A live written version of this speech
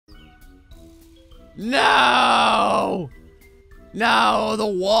No! No, the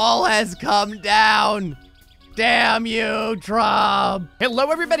wall has come down. Damn you, Trump. Hello,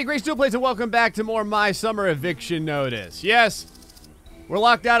 everybody. GrayStillPlays, and welcome back to more My Summer Eviction Notice. Yes, we're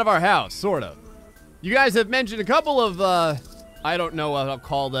locked out of our house, sort of. You guys have mentioned a couple of, I don't know what I'll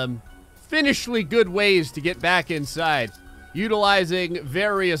call them, finishly good ways to get back inside, utilizing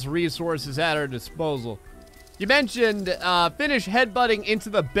various resources at our disposal. You mentioned finish headbutting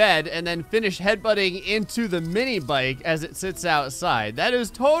into the bed and then finish headbutting into the mini bike as it sits outside. That is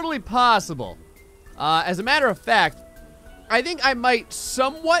totally possible. As a matter of fact, I think I might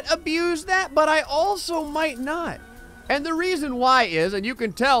somewhat abuse that, but I also might not. And the reason why is, and you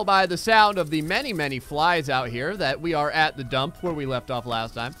can tell by the sound of the many, many flies out here, that we are at the dump where we left off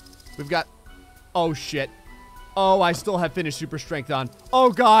last time. We've got, oh shit. Oh, I still have finished super strength on. Oh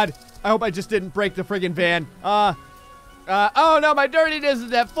god. I hope I just didn't break the friggin' van. Oh no, my dirtiness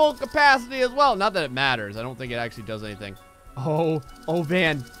is at full capacity as well. Not that it matters. I don't think it actually does anything. Oh,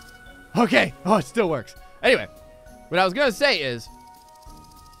 van. Okay. Oh, it still works. Anyway, what I was gonna say is,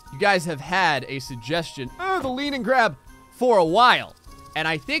 you guys have had a suggestion, the lean and grab, for a while. And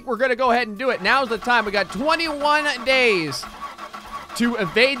I think we're gonna go ahead and do it. Now's the time. We got 21 days to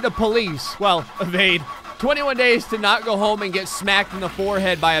evade the police. Well, evade. 21 days to not go home and get smacked in the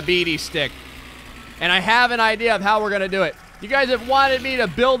forehead by a BD stick. And I have an idea of how we're gonna do it. You guys have wanted me to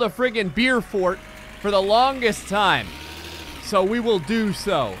build a friggin' beer fort for the longest time. So we will do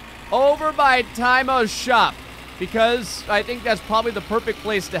so. Over by Timo's shop, because I think that's probably the perfect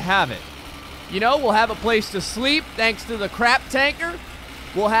place to have it. You know, we'll have a place to sleep thanks to the crap tanker.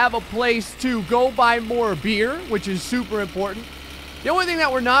 We'll have a place to go buy more beer, which is super important. The only thing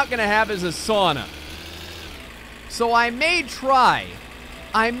that we're not gonna have is a sauna. So I may try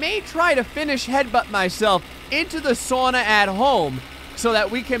to finish headbutt myself into the sauna at home so that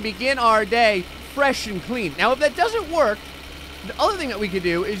we can begin our day fresh and clean. Now, if that doesn't work, the other thing that we could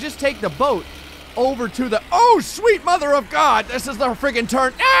do is just take the boat over to the, oh, sweet mother of God, this is the friggin'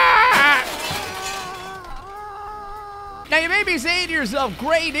 turn. Ah! Now, you may be saying to yourself,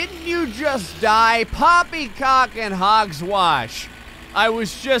 Gray, didn't you just die? Poppycock and hogswash. I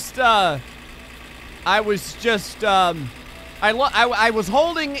was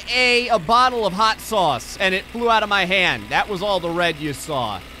holding a bottle of hot sauce, and it flew out of my hand. That was all the red you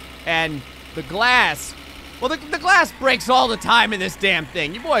saw. And the glass, well, the glass breaks all the time in this damn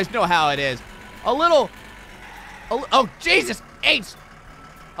thing. You boys know how it is. Oh, Jesus H!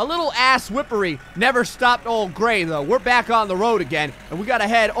 A little ass whippery never stopped old Gray, though. We're back on the road again, and we gotta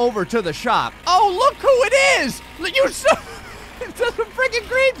head over to the shop. Oh, look who it is! You so... It's a freaking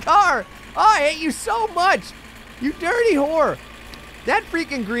green car! Oh, I hate you so much! You dirty whore! That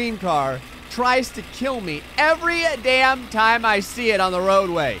freaking green car tries to kill me every damn time I see it on the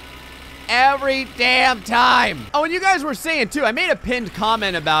roadway. Every damn time! Oh, and you guys were saying, too, I made a pinned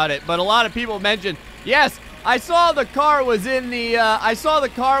comment about it, but a lot of people mentioned, yes, I saw the car was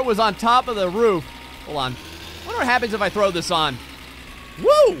on top of the roof. Hold on. I wonder what happens if I throw this on.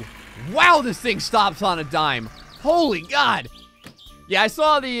 Woo! Wow, this thing stops on a dime. Holy God! Yeah, I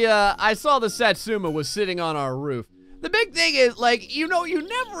saw the Satsuma was sitting on our roof. The big thing is, like, you know, you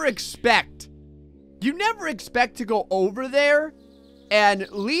never expect to go over there and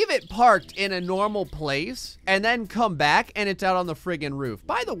leave it parked in a normal place and then come back and it's out on the friggin' roof.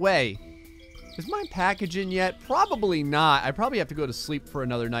 By the way, is my package in yet? Probably not. I probably have to go to sleep for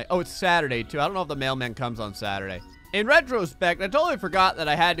another night. Oh, it's Saturday, too. I don't know if the mailman comes on Saturday. In retrospect, I totally forgot that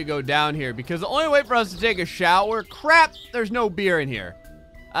I had to go down here because the only way for us to take a shower, crap, there's no beer in here.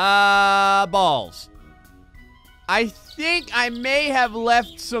 Balls. I think I may have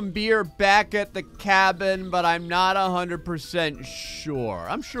left some beer back at the cabin, but I'm not 100% sure.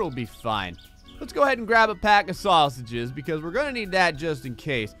 I'm sure we'll be fine. Let's go ahead and grab a pack of sausages because we're gonna need that just in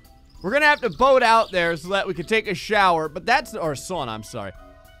case. We're gonna have to boat out there so that we can take a shower, but that's, or sauna, I'm sorry.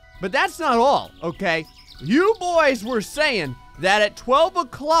 But that's not all, okay? You boys were saying that at 12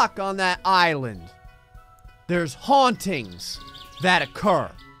 o'clock on that island, there's hauntings that occur.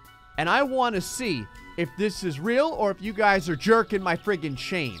 And I want to see if this is real or if you guys are jerking my friggin'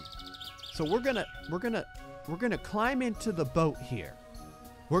 chain. So we're gonna climb into the boat here.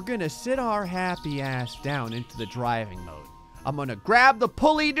 We're gonna sit our happy ass down into the driving mode. I'm gonna grab the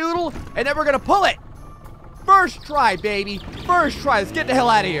pulley doodle and then we're gonna pull it. First try, baby. First try. Let's get the hell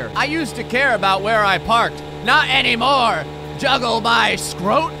out of here. I used to care about where I parked. Not anymore. Juggle my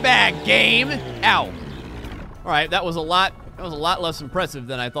scrote bag game. Ow. All right, that was a lot less impressive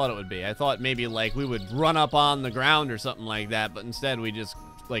than I thought it would be. I thought maybe, like, we would run up on the ground or something like that, but instead we just,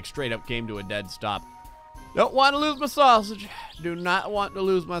 like, straight up came to a dead stop. Don't want to lose my sausage. Do not want to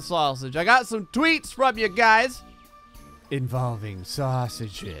lose my sausage. I got some tweets from you guys involving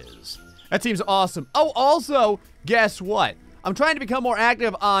sausages. That seems awesome. Oh, also, guess what? I'm trying to become more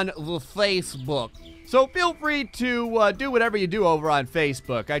active on the Facebook. So feel free to do whatever you do over on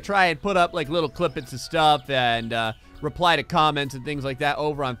Facebook. I try and put up like little clippets of stuff and reply to comments and things like that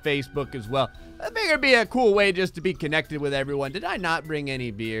over on Facebook as well. I think it'd be a cool way just to be connected with everyone. Did I not bring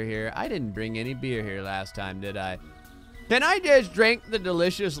any beer here? I didn't bring any beer here last time, did I? Can I just drink the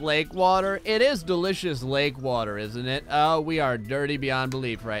delicious lake water? It is delicious lake water, isn't it? Oh, we are dirty beyond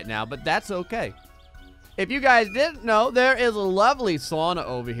belief right now, but that's okay. If you guys didn't know, there is a lovely sauna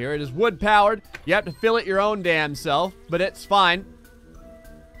over here. It is wood-powered. You have to fill it your own damn self, but it's fine.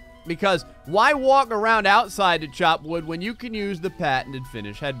 Because why walk around outside to chop wood when you can use the patented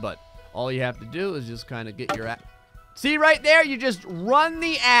Finnish headbutt? All you have to do is just kind of get your axe. See right there? You just run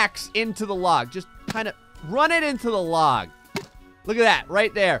the axe into the log. Just kind of run it into the log. Look at that,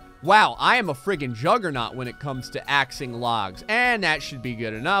 right there. Wow, I am a friggin' juggernaut when it comes to axing logs. And that should be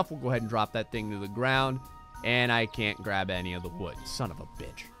good enough. We'll go ahead and drop that thing to the ground. And I can't grab any of the wood. Son of a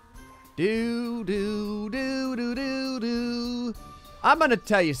bitch. I'm gonna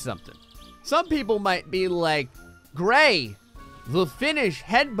tell you something. Some people might be like, Gray, the Finnish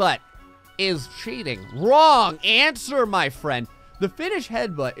headbutt is cheating. Wrong answer, my friend. The Finnish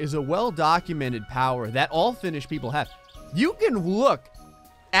headbutt is a well-documented power that all Finnish people have. You can look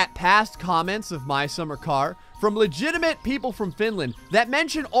at past comments of My Summer Car from legitimate people from Finland that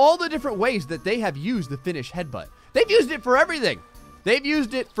mention all the different ways that they have used the Finnish headbutt. They've used it for everything. They've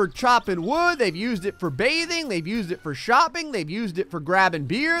used it for chopping wood. They've used it for bathing. They've used it for shopping. They've used it for grabbing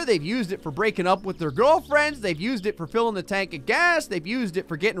beer. They've used it for breaking up with their girlfriends. They've used it for filling the tank of gas. They've used it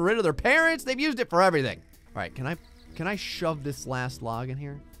for getting rid of their parents. They've used it for everything. All right, can I shove this last log in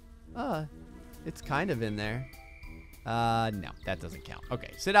here? It's kind of in there. No, that doesn't count. Okay,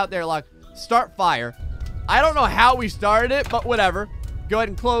 sit out there, log. Start fire. I don't know how we started it, but whatever. Go ahead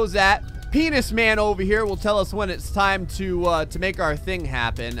and close that. Penis Man over here will tell us when it's time to make our thing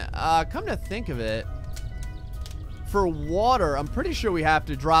happen. Come to think of it, for water, I'm pretty sure we have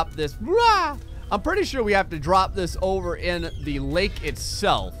to drop this. I'm pretty sure we have to drop this over in the lake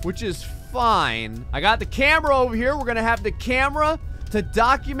itself, which is fine. I got the camera over here. We're gonna have the camera to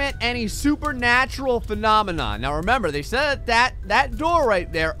document any supernatural phenomenon. Now remember, they said that door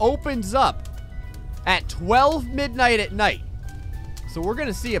right there opens up at 12 midnight at night. So we're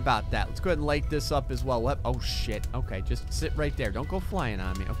gonna see about that. Let's go ahead and light this up as well. Oh shit, okay, just sit right there. Don't go flying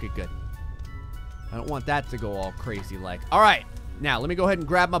on me. Okay, good. I don't want that to go all crazy like. All right, now let me go ahead and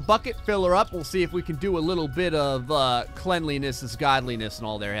grab my bucket, fill her up. We'll see if we can do a little bit of cleanliness is godliness and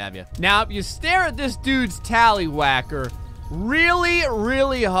all there have you. Now, if you stare at this dude's tallywhacker really,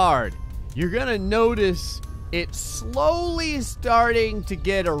 really hard, you're gonna notice it's slowly starting to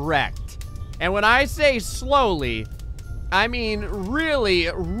get erect. And when I say slowly, I mean really,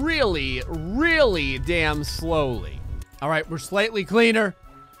 really, really damn slowly. All right, we're slightly cleaner.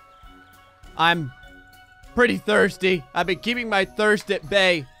 I'm pretty thirsty. I've been keeping my thirst at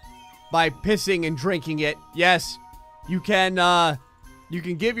bay by pissing and drinking it. Yes, you can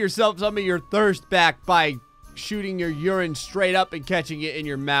give yourself some of your thirst back by shooting your urine straight up and catching it in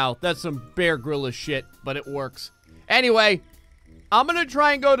your mouth. That's some Bear Grylls shit, but it works. Anyway, I'm gonna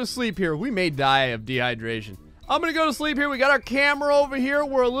try and go to sleep here. We may die of dehydration. I'm gonna go to sleep here. We got our camera over here.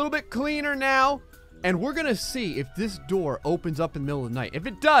 We're a little bit cleaner now. And we're gonna see if this door opens up in the middle of the night. If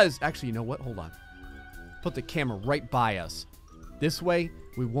it does, actually, you know what? Hold on. Put the camera right by us. This way,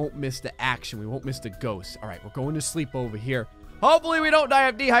 we won't miss the action. We won't miss the ghost. All right, we're going to sleep over here. Hopefully, we don't die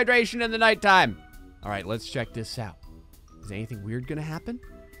of dehydration in the nighttime. All right, let's check this out. Is anything weird gonna happen?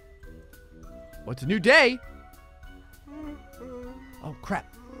 Well, it's a new day. Oh,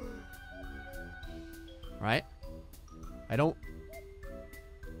 crap. All right. I don't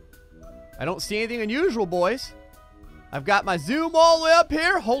see anything unusual, boys. I've got my zoom all the way up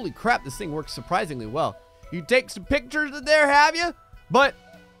here. Holy crap, this thing works surprisingly well. You take some pictures of there, have you? But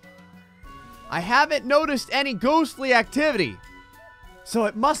I haven't noticed any ghostly activity. So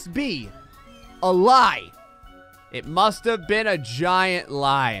it must be a lie. It must have been a giant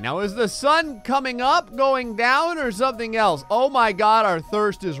lie. Now, is the sun coming up, going down, or something else? Oh my God, our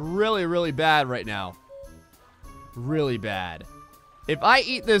thirst is really, really bad right now. Really bad. If I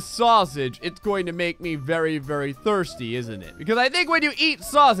eat this sausage, it's going to make me very, very thirsty, isn't it? Because I think when you eat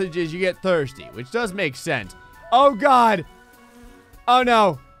sausages, you get thirsty, which does make sense. Oh God. Oh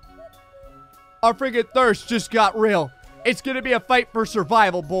no. Our friggin' thirst just got real. It's gonna be a fight for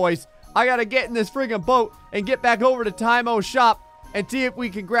survival, boys. I gotta get in this friggin' boat and get back over to Timo's shop and see if we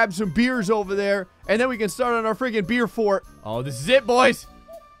can grab some beers over there and then we can start on our friggin' beer fort. Oh, this is it, boys.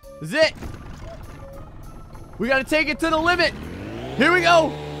 This is it. We gotta take it to the limit. Here we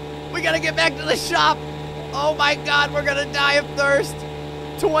go. We gotta get back to the shop. Oh my God, we're gonna die of thirst.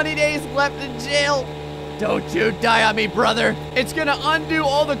 20 days left in jail. Don't you die on me, brother. It's gonna undo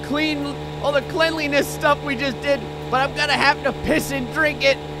all the cleanliness stuff we just did, but I'm gonna have to piss and drink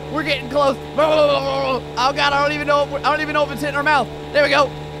it. We're getting close. Oh God, I don't even know if it's hitting our mouth. There we go.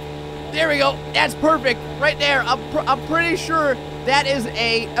 There we go. That's perfect. Right there. I'm pretty sure that is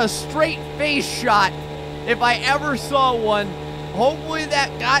a straight face shot if I ever saw one. Hopefully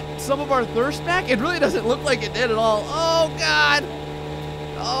that got some of our thirst back. It really doesn't look like it did at all. Oh God.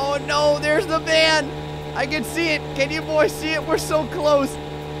 Oh no, there's the van. I can see it. Can you boys see it? We're so close.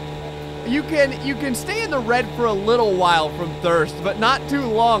 You can stay in the red for a little while from thirst, but not too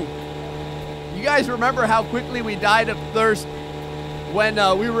long. You guys remember how quickly we died of thirst when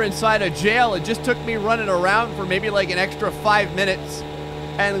we were inside a jail? It just took me running around for maybe like an extra 5 minutes,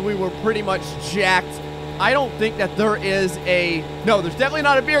 and we were pretty much jacked. I don't think that there is no, there's definitely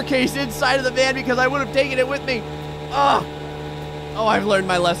not a beer case inside of the van because I would have taken it with me. Oh, I've learned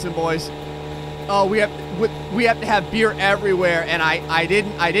my lesson, boys. Oh, we have to have beer everywhere, and I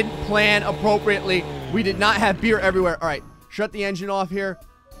didn't plan appropriately. We did not have beer everywhere. All right, shut the engine off here.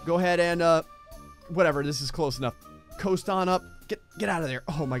 Go ahead and whatever. This is close enough. Coast on up. Get out of there.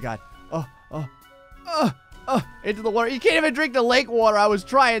 Oh my God. Into the water. You can't even drink the lake water. I was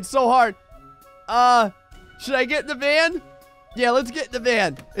trying so hard. Should I get in the van? Yeah, let's get in the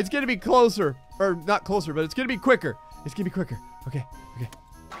van. It's gonna be closer, or not closer, but it's gonna be quicker. It's gonna be quicker. Okay.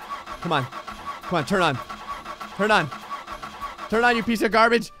 Come on, turn on. Turn on, you piece of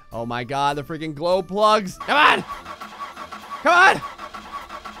garbage. Oh my God, the freaking glow plugs. Come on,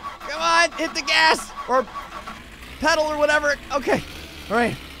 hit the gas, or pedal, or whatever. Okay, all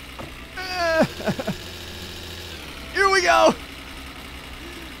right. Here we go.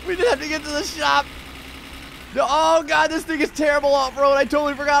 We just have to get to the shop. No, oh God, this thing is terrible off-road. I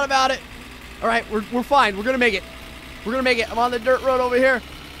totally forgot about it. All right, we're fine. We're gonna make it. I'm on the dirt road over here.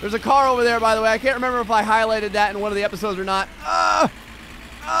 There's a car over there, by the way. I can't remember if I highlighted that in one of the episodes or not. Oh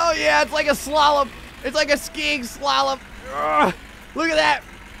yeah, it's like a slalom. It's like a skiing slalom. Look at that.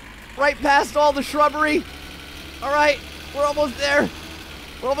 Right past all the shrubbery. All right, we're almost there.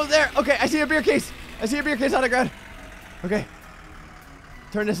 Okay, I see a beer case. on the ground. Okay.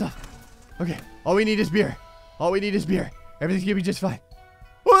 Turn this off. Okay, all we need is beer. Everything's gonna be just fine.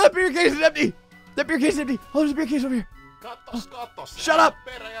 Oh, that beer case is empty. Oh, there's a beer case over here. Oh, shut up.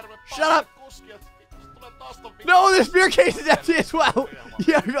 No, this beer case is empty as well.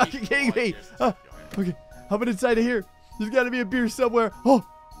 You're fucking kidding me. Okay, how about inside of here? There's gotta be a beer somewhere. Oh.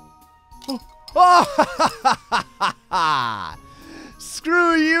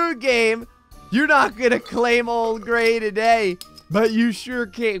 Screw you, game. You're not gonna claim old Gray today, but you sure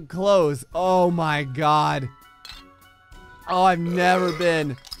came close. Oh my God. Oh, I've never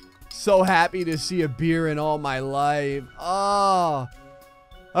been so happy to see a beer in all my life. Oh.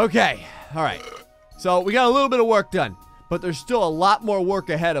 Okay. All right. So we got a little bit of work done, but there's still a lot more work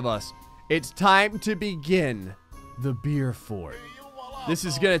ahead of us. It's time to begin the beer fort. This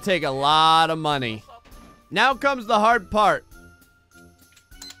is going to take a lot of money. Now comes the hard part.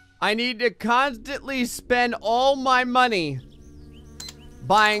 I need to constantly spend all my money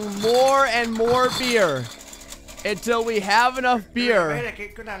buying more and more beer until we have enough beer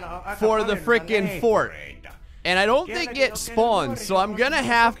for the freaking fort. And I don't think it spawns, so I'm gonna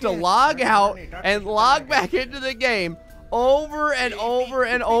have to log out and log back into the game over and over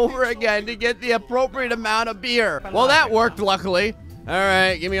and over again to get the appropriate amount of beer. Well, that worked, luckily. All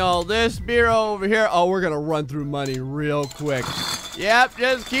right, give me all this beer over here. Oh, we're gonna run through money real quick. Yep,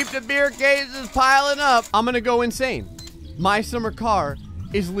 just keep the beer cases piling up. I'm gonna go insane. My summer car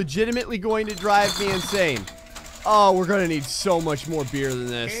is legitimately going to drive me insane. Oh, we're gonna need so much more beer than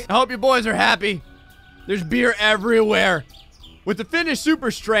this. I hope you boys are happy. There's beer everywhere. With the finished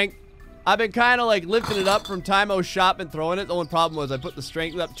super strength, I've been kind of like lifting it up from Timo's shop and throwing it. The only problem was I put the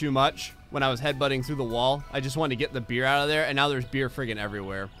strength up too much when I was headbutting through the wall. I just wanted to get the beer out of there, and now there's beer friggin'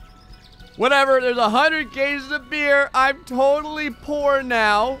 everywhere. Whatever, there's 100 cases of beer. I'm totally poor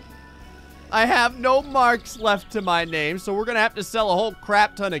now. I have no marks left to my name, so we're gonna have to sell a whole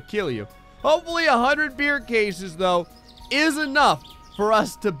crap ton of kilju. Hopefully 100 beer cases, though, is enough for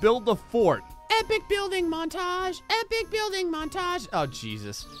us to build the fort. Epic building montage. Oh,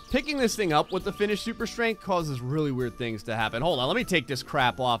 Jesus. Picking this thing up with the finished super strength causes really weird things to happen. Hold on, let me take this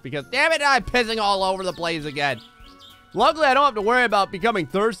crap off because, damn it, I'm pissing all over the place again. Luckily, I don't have to worry about becoming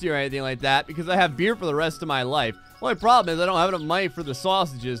thirsty or anything like that because I have beer for the rest of my life. Only problem is I don't have enough money for the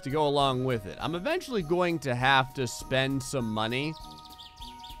sausages to go along with it. I'm eventually going to have to spend some money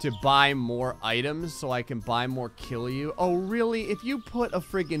to buy more items so I can buy more kilju. Oh, really? If you put a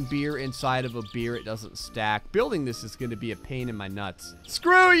friggin' beer inside of a beer, it doesn't stack. Building this is going to be a pain in my nuts.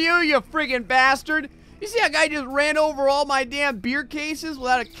 Screw you, you friggin' bastard! You see that guy just ran over all my damn beer cases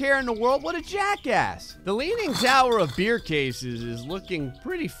without a care in the world? What a jackass! The leaning tower of beer cases is looking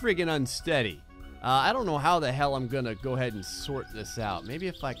pretty friggin' unsteady. I don't know how the hell I'm gonna go ahead and sort this out. Maybe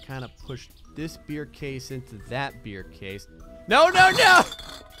if I kind of push this beer case into that beer case. No, no, no!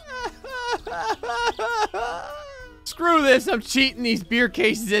 Screw this, I'm cheating these beer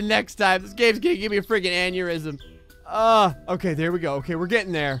cases in next time. This game's gonna give me a friggin' aneurysm. Okay, there we go. Okay, we're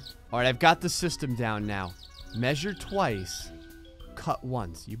getting there. All right, I've got the system down now. Measure twice, cut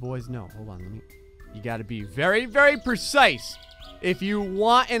once. You boys know. Hold on, you gotta be very, very precise if you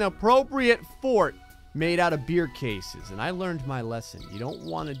want an appropriate fort made out of beer cases. And I learned my lesson. You don't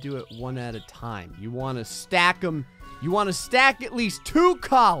want to do it one at a time. You want to stack them. You want to stack at least 2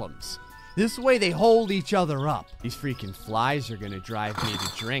 columns. This way they hold each other up. These freaking flies are going to drive me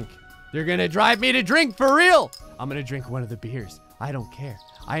to drink. They're going to drive me to drink for real. I'm going to drink one of the beers. I don't care.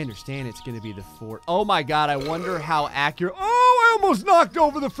 I understand it's going to be the fort. Oh my God, I wonder how accurate. Oh, I almost knocked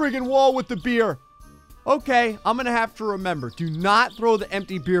over the friggin' wall with the beer. Okay, I'm going to have to remember. Do not throw the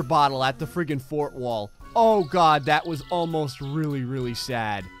empty beer bottle at the friggin' fort wall. Oh God, that was almost really, really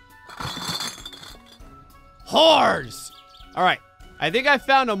sad. Whores! All right, I think I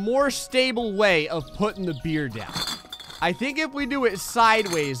found a more stable way of putting the beer down. I think if we do it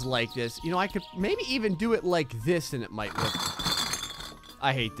sideways like this, you know, I could maybe even do it like this and it might work.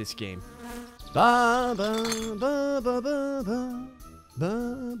 I hate this game. Ba ba ba ba ba ba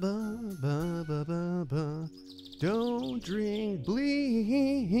ba ba ba ba ba. Don't drink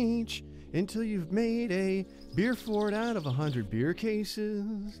bleach until you've made a beer fort out of 100 beer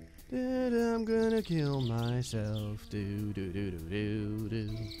cases. That I'm gonna kill myself. Do do do do do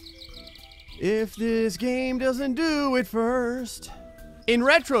do. If this game doesn't do it first. In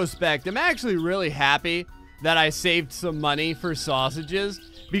retrospect, I'm actually really happy that I saved some money for sausages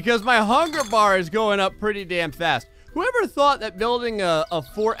because my hunger bar is going up pretty damn fast. Whoever thought that building a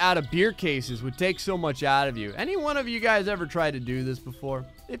fort out of beer cases would take so much out of you? Any one of you guys ever tried to do this before?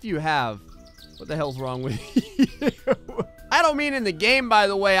 If you have, what the hell's wrong with you? I don't mean in the game, by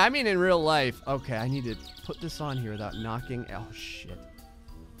the way. I mean in real life. Okay, I need to put this on here without knocking. Oh, shit.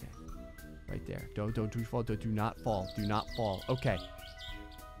 Okay, right there. Don't fall. Do not fall. Do not fall. Okay.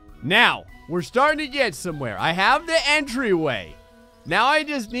 Now, we're starting to get somewhere. I have the entryway. Now I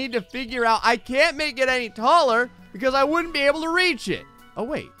just need to figure out. I can't make it any taller because I wouldn't be able to reach it. Oh,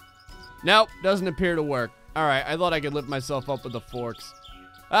 wait. Nope, doesn't appear to work. All right, I thought I could lift myself up with the forks.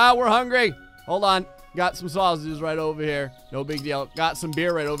 Ah, we're hungry. Hold on. Got some sausages right over here. No big deal. Got some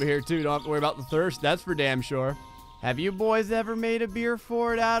beer right over here, too. Don't have to worry about the thirst. That's for damn sure. Have you boys ever made a beer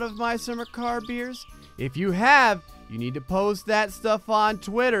fort out of my summer car beers? If you have, you need to post that stuff on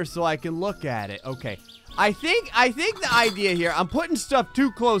Twitter so I can look at it. Okay. I think the idea here, I'm putting stuff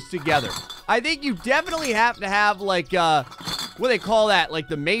too close together. I think you definitely have to have, like, what do they call that? Like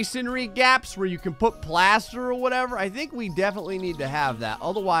the masonry gaps where you can put plaster or whatever. I think we definitely need to have that.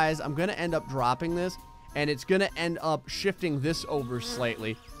 Otherwise, I'm going to end up dropping this, and it's going to end up shifting this over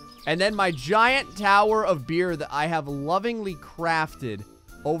slightly. And then my giant tower of beer that I have lovingly crafted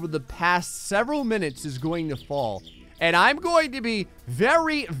over the past several minutes is going to fall. And I'm going to be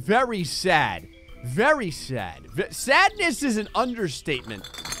very, very sad. Very sad. Sadness is an understatement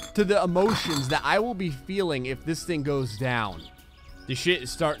to the emotions that I will be feeling if this thing goes down. The shit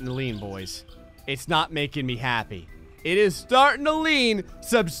is starting to lean, boys. It's not making me happy. It is starting to lean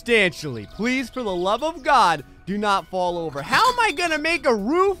substantially. Please, for the love of God, do not fall over. How am I gonna make a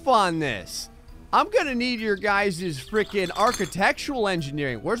roof on this? I'm gonna need your guys' freaking architectural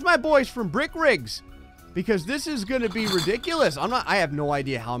engineering. Where's my boys from Brick Rigs? Because this is gonna be ridiculous. I have no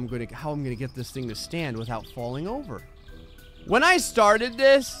idea how I'm gonna get this thing to stand without falling over. When I started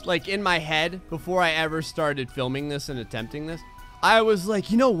this, like in my head, before I ever started filming this and attempting this, I was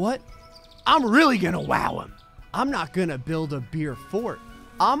like, you know what? I'm really gonna wow him. I'm not gonna build a beer fort.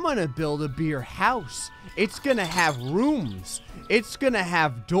 I'm gonna build a beer house. It's gonna have rooms. It's gonna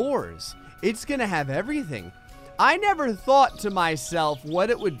have doors. It's gonna have everything. I never thought to myself what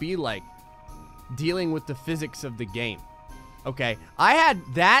it would be like dealing with the physics of the game. Okay,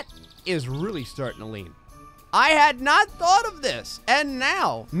 that is really starting to lean. I had not thought of this, and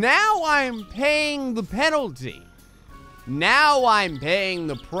now I'm paying the penalty. Now I'm paying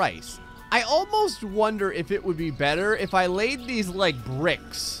the price. I almost wonder if it would be better if I laid these like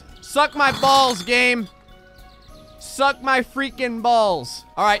bricks. Suck my balls, game. Suck my freaking balls.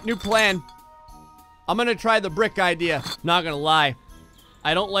 All right, new plan. I'm gonna try the brick idea. Not gonna lie.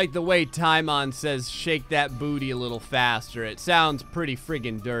 I don't like the way Timon says shake that booty a little faster. It sounds pretty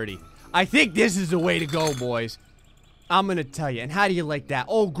friggin' dirty. I think this is the way to go, boys. I'm gonna tell you. And how do you like that?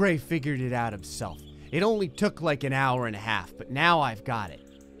 Old Gray figured it out himself. It only took like an hour and a half, but now I've got it.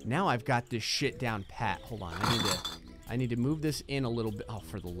 Now I've got this shit down pat. Hold on, I need to move this in a little bit. Oh,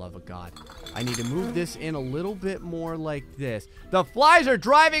 for the love of God. I need to move this in a little bit more like this. The flies are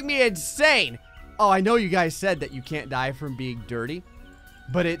driving me insane. Oh, I know you guys said that you can't die from being dirty,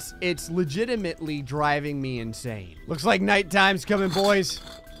 but it's legitimately driving me insane. Looks like nighttime's coming, boys.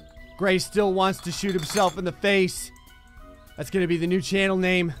 Gray still wants to shoot himself in the face. That's gonna be the new channel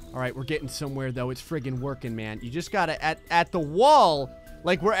name. All right, we're getting somewhere, though. It's friggin' working, man. You just gotta, at the wall,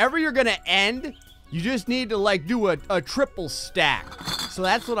 like wherever you're gonna end, you just need to like do a triple stack. So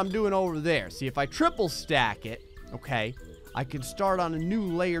that's what I'm doing over there. See, if I triple stack it, okay, I can start on a new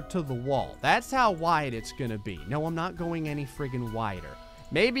layer to the wall. That's how wide it's gonna be. No, I'm not going any friggin' wider.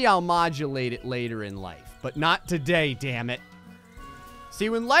 Maybe I'll modulate it later in life, but not today, damn it. See,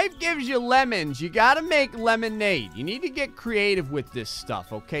 when life gives you lemons, you gotta make lemonade. You need to get creative with this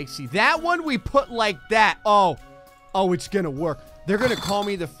stuff, okay? See, that one we put like that. Oh, it's gonna work. They're gonna call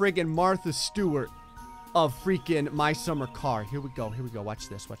me the friggin' Martha Stewart of freaking My Summer Car. Here we go, watch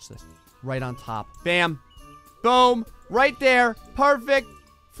this. Right on top, bam, boom, right there, perfect,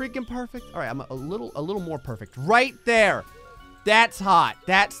 freaking perfect. All right, I'm a little more perfect, right there. That's hot,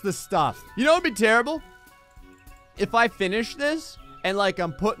 that's the stuff. You know what'd be terrible? If I finish this, and like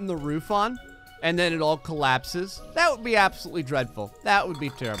I'm putting the roof on, and then it all collapses. That would be absolutely dreadful. That would be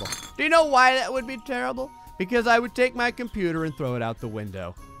terrible. Do you know why that would be terrible? Because I would take my computer and throw it out the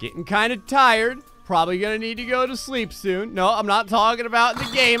window. Getting kind of tired. Probably gonna need to go to sleep soon. No, I'm not talking about in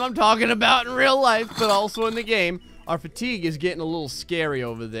the game. I'm talking about in real life, but also in the game. Our fatigue is getting a little scary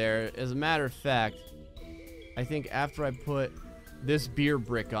over there. As a matter of fact, I think after I put this beer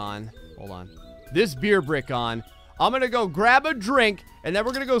brick on, hold on, this beer brick on, I'm gonna go grab a drink, and then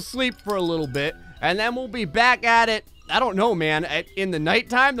we're gonna go sleep for a little bit, and then we'll be back at it, I don't know, man, in the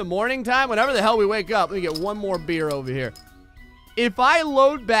nighttime, the morning time, whenever the hell we wake up. Let me get one more beer over here. If I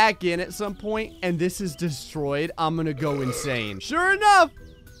load back in at some point, and this is destroyed, I'm gonna go insane. Sure enough,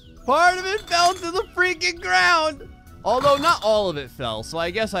 part of it fell to the freaking ground. Although, not all of it fell, so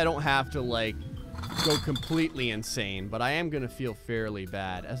I guess I don't have to, like, go completely insane, but I am gonna feel fairly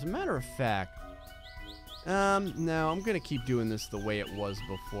bad. As a matter of fact, no, I'm gonna keep doing this the way it was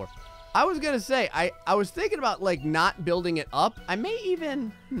before. I was gonna say, I was thinking about, like, not building it up. I may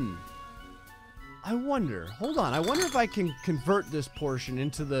even, I wonder, hold on, I wonder if I can convert this portion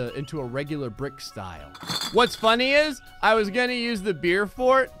into a regular brick style. What's funny is, I was gonna use the beer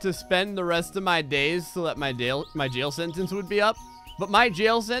fort to spend the rest of my days so that my jail sentence would be up, but my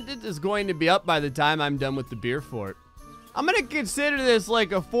jail sentence is going to be up by the time I'm done with the beer fort. I'm gonna consider this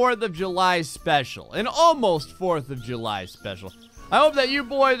like a 4th of July special. An almost 4th of July special. I hope that you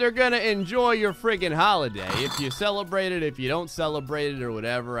boys are gonna enjoy your friggin' holiday. If you celebrate it, if you don't celebrate it or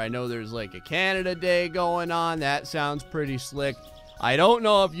whatever. I know there's like a Canada Day going on. That sounds pretty slick. I don't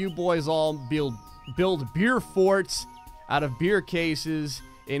know if you boys all build beer forts out of beer cases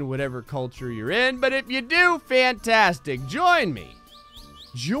in whatever culture you're in. But if you do, fantastic. Join me.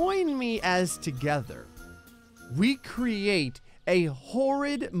 Join me as together we create a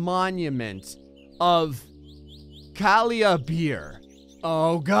horrid monument of Kalia beer.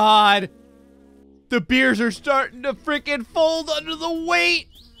 Oh, God. The beers are starting to freaking fold under the weight.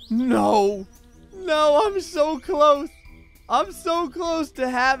 No. No, I'm so close. I'm so close to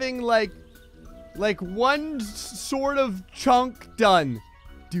having, like one sort of chunk done.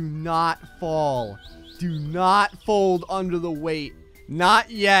 Do not fall. Do not fold under the weight.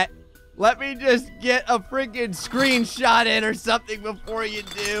 Not yet. Let me just get a freaking screenshot in or something before you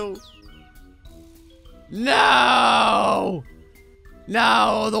do. No!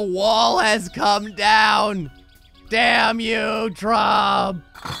 No, the wall has come down. Damn you, Trump.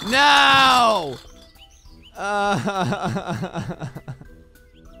 No! I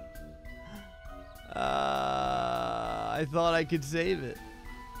thought I could save it.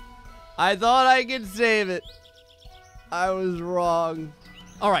 I thought I could save it. I was wrong.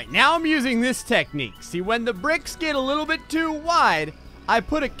 Alright, now I'm using this technique. See, when the bricks get a little bit too wide, I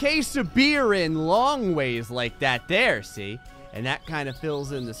put a case of beer in long ways like that there, see? And that kind of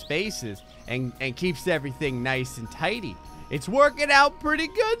fills in the spaces and keeps everything nice and tidy. It's working out pretty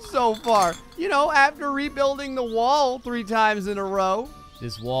good so far. You know, after rebuilding the wall 3 times in a row.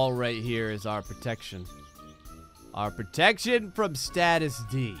 This wall right here is our protection. Our protection from status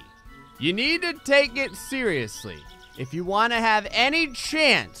D. You need to take it seriously if you want to have any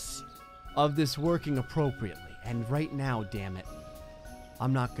chance of this working appropriately. And right now, damn it,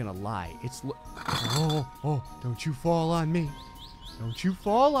 I'm not gonna lie. Oh, don't you fall on me. Don't you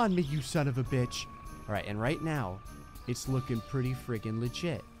fall on me, you son of a bitch. All right, and right now, it's looking pretty friggin'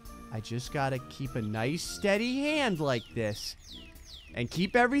 legit. I just gotta keep a nice steady hand like this and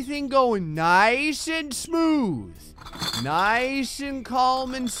keep everything going nice and smooth. Nice and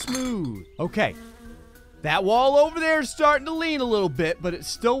calm and smooth. Okay, that wall over there is starting to lean a little bit, but it's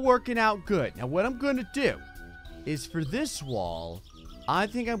still working out good. Now, what I'm gonna do is for this wall, I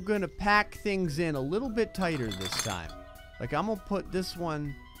think I'm gonna pack things in a little bit tighter this time. Like, I'm gonna put this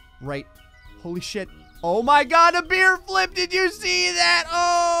one right. Holy shit. Oh my god, a beer flip! Did you see that?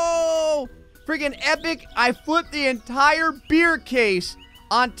 Oh! Freaking epic. I flipped the entire beer case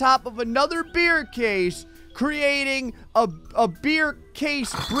on top of another beer case, creating a beer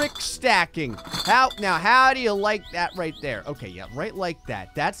case brick stacking. How do you like that right there? Okay, yeah, right like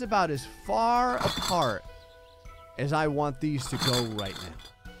that. That's about as far apart as I want these to go right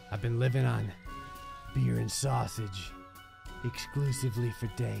now. I've been living on beer and sausage exclusively for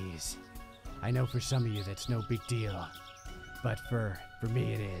days. I know for some of you that's no big deal, but for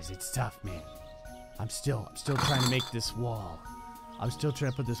me it is. It's tough, man. I'm still trying to make this wall. I'm still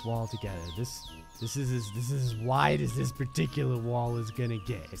trying to put this wall together. This is as wide as this particular wall is gonna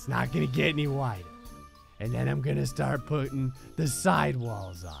get. It's not gonna get any wider. And then I'm gonna start putting the side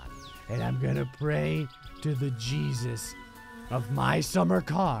walls on. And I'm gonna pray to the Jesus of my summer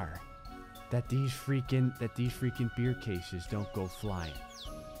car that these freaking beer cases don't go flying.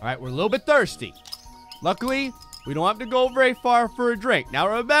 All right, we're a little bit thirsty. Luckily, we don't have to go very far for a drink. Now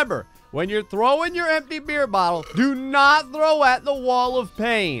remember, when you're throwing your empty beer bottle, do not throw at the wall of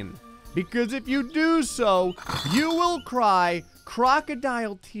pain. Because if you do so, you will cry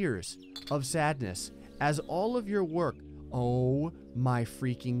crocodile tears of sadness as all of your work, oh my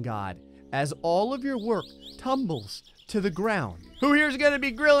freaking God, as all of your work tumbles to the ground. Who here's gonna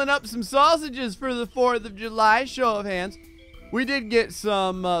be grilling up some sausages for the 4th of July? Show of hands. We did get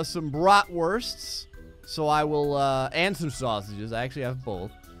some bratwursts, so I will, and some sausages. I actually have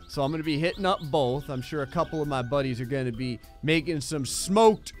both. So I'm going to be hitting up both. I'm sure a couple of my buddies are going to be making some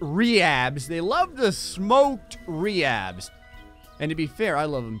smoked reabs. They love the smoked reabs. And to be fair, I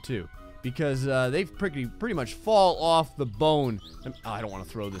love them too, because they pretty much fall off the bone. Oh, I don't want to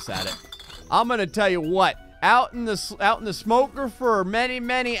throw this at it. I'm going to tell you what. Out in the smoker for many,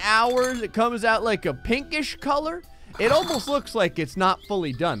 many hours, it comes out like a pinkish color. It almost looks like it's not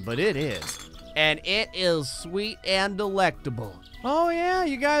fully done, but it is. And it is sweet and delectable. Oh yeah,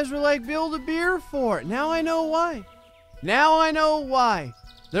 you guys were like, build a beer for it. Now I know why. Now I know why.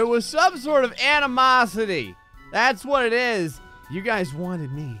 There was some sort of animosity. That's what it is. You guys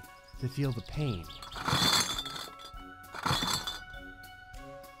wanted me to feel the pain.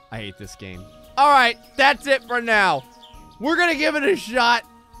 I hate this game. All right, that's it for now. We're gonna give it a shot.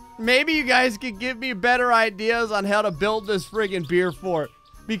 Maybe you guys can give me better ideas on how to build this friggin' beer fort,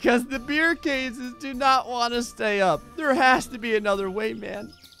 because the beer cases do not want to stay up. There has to be another way,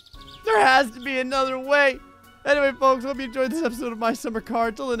 man. There has to be another way. Anyway, folks, hope you enjoyed this episode of My Summer Car.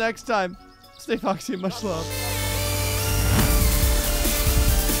 Until the next time, stay foxy and much love.